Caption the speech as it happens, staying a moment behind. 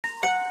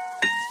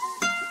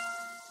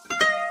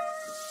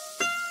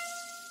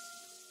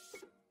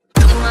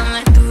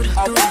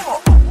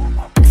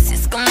Así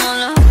es como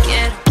lo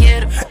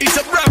quiero. It's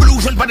a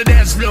revolution for the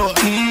dance floor.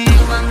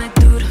 Tómame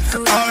duro.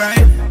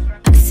 Alright.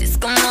 Así es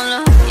como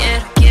lo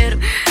quiero.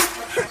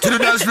 To the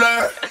dance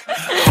floor.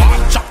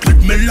 Hot chocolate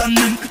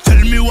melanin.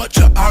 Tell me what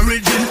your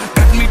origin.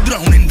 Got me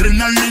drown in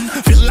adrenaline.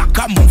 Feel like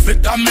I'm on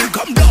vitamin.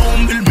 Come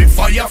down, build me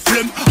fire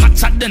flame.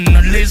 Hotter than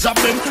a laser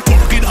beam.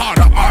 Work it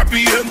harder,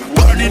 RPM.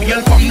 Burn it,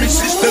 girl, from the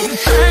system.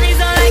 Money's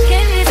all I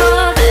came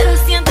for, pero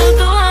siento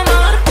tu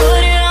amor.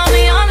 Put it on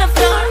me on the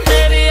floor.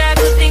 Baby, I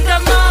could think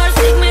of more.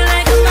 Take me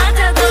like a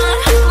matador.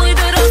 Muy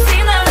duro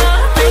sin dolor.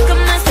 Make a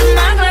mess of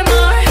my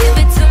glamour. Give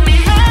it to me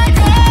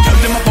hardcore. Tell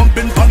them I'm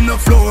pumping on the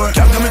floor.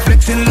 Tell them I'm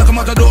flexing like a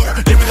matador.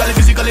 Lyrically,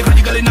 physically,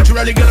 critically,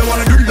 naturally, girl, I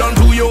wanna drill down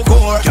to your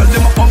core. Tell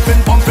them I'm pumping.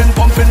 Pump them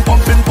a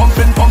pump.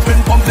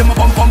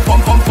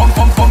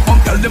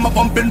 Tell them I'm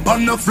pumping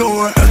on the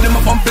floor. Tell them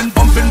I'm pumping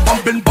on the floor. Tell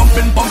them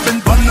I'm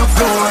pumping on the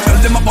floor. Tell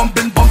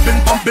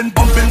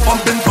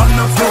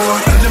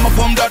them I'm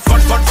pump that fat.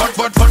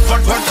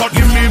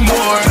 Give me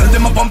more. Tell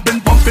them I'm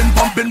pumping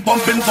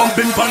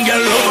on your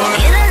lord.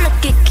 Mira lo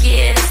que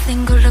quieres,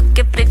 tengo lo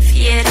que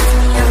prefieres.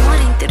 Mi amor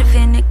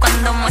interviene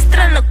cuando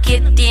muestra lo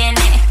que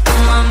tiene.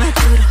 Tómame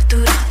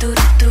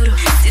duro.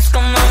 Así es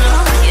como lo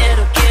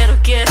quiero.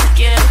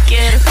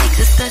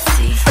 Esto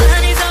así.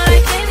 Money's all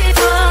I came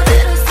for,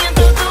 pero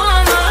siento tu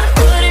amor.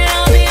 Put it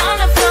on me on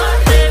the floor.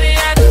 Baby,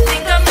 I could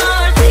think of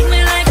more. Take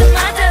me like a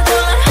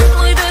matador.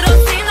 Muy duro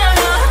sin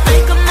dolor.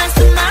 Make a mess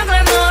of my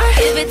glamour.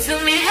 Give it to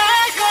me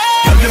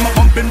hardcore. Tell them I'm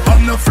pumping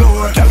on the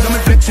floor. Tell them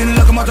I'm flexing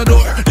like a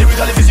matador.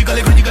 Lyrically,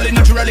 physically, critically,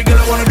 naturally, girl,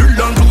 I wanna drill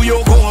down to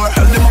your core.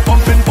 Tell them I'm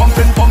pumping.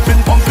 Them a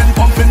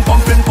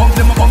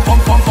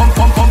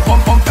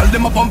pump. Tell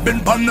them I'm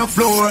pumping on the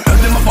floor. Tell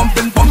them I'm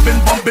pumping on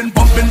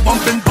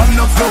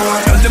the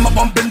floor. Tell them I'm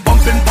pumping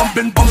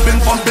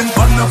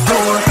on the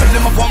floor. Tell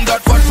them I'm pump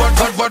that fat.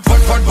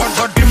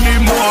 Give me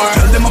more.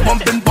 Tell them I'm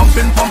pumping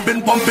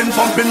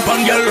on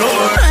your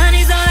lord.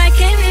 Money's all I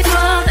came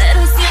for,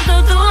 pero siento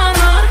tu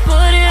amor.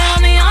 Put it on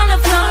me on the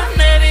floor.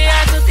 Maybe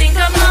I could think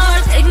of more.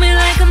 Take me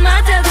like a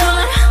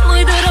matador.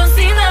 Muy duro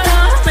sin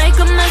dolor. Make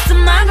a mess of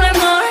my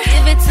glamour.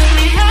 Give it to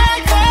me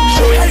hardcore.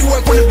 Show me how you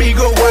work when the beat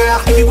go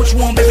wild. Give me what you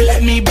want, baby,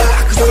 let me buy.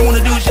 Cause all I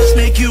wanna do is just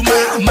make you my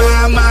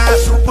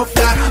super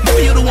fly.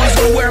 Baby, you're the one who's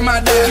gonna wear my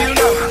dime. You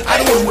know, I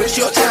don't wanna waste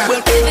your time.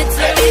 Well, give it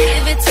to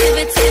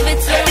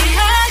me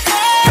hardcore.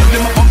 Tell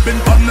them I'm pumping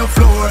on the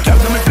floor. Tell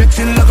them I'm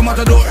flexing like a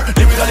matador.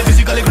 Lyrically,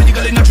 physically,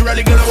 critically,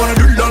 naturally, girl, I wanna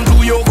drill down to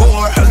your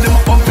core. Tell them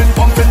I'm pumping.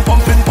 Them a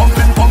pump.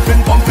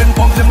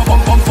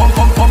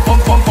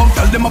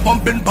 Tell them I'm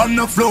pumping on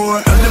the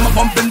floor. Tell them I'm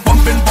pumping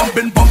on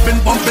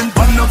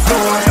the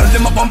floor. Tell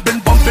them I'm pumping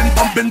on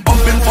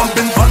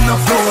the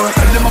floor.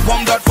 Tell them I'm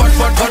pump that